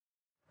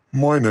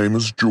My name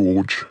is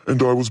George,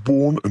 and I was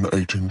born in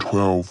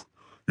 1812.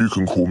 You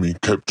can call me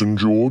Captain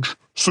George,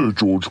 Sir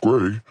George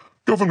Grey,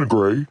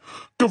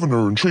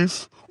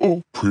 Governor-in-Chief,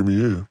 or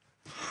Premier.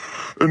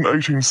 In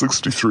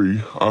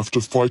 1863,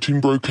 after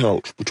fighting broke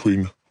out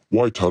between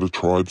Waitara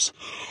tribes,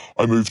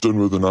 I moved in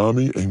with an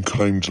army and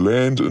claimed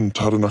land in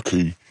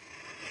Taranaki,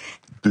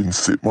 then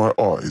set my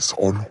eyes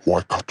on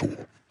Waikato.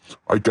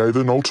 I gave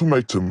an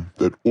ultimatum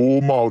that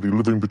all Māori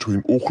living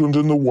between Auckland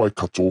and the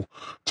Waikato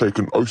take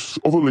an oath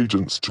of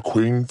allegiance to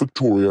Queen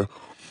Victoria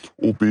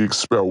or be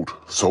expelled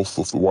south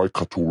of the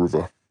Waikato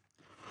River.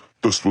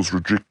 This was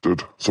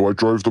rejected, so I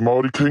drove the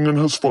Māori king and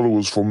his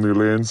followers from their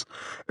lands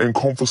and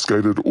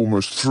confiscated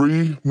almost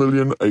 3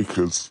 million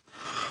acres,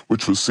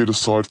 which was set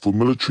aside for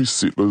military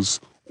settlers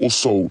or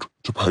sold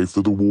to pay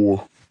for the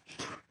war.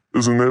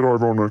 Isn't that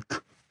ironic?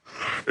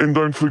 And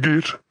don't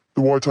forget,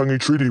 the Waitangi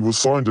Treaty was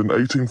signed in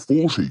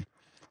 1840,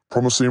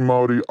 promising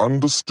Māori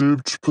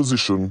undisturbed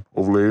possession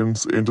of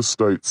lands and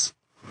estates.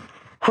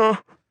 I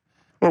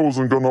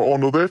wasn't going to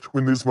honour that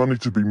when there's money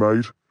to be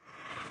made.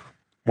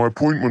 My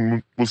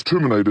appointment was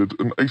terminated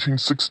in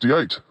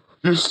 1868.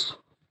 Yes,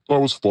 I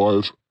was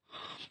fired.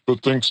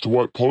 But thanks to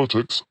white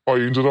politics, I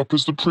ended up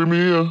as the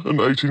Premier in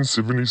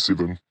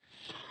 1877.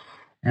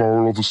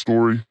 Moral of the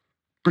story,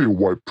 be a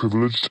white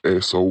privileged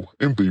asshole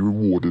and be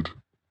rewarded.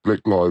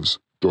 Black lives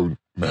don't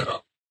matter.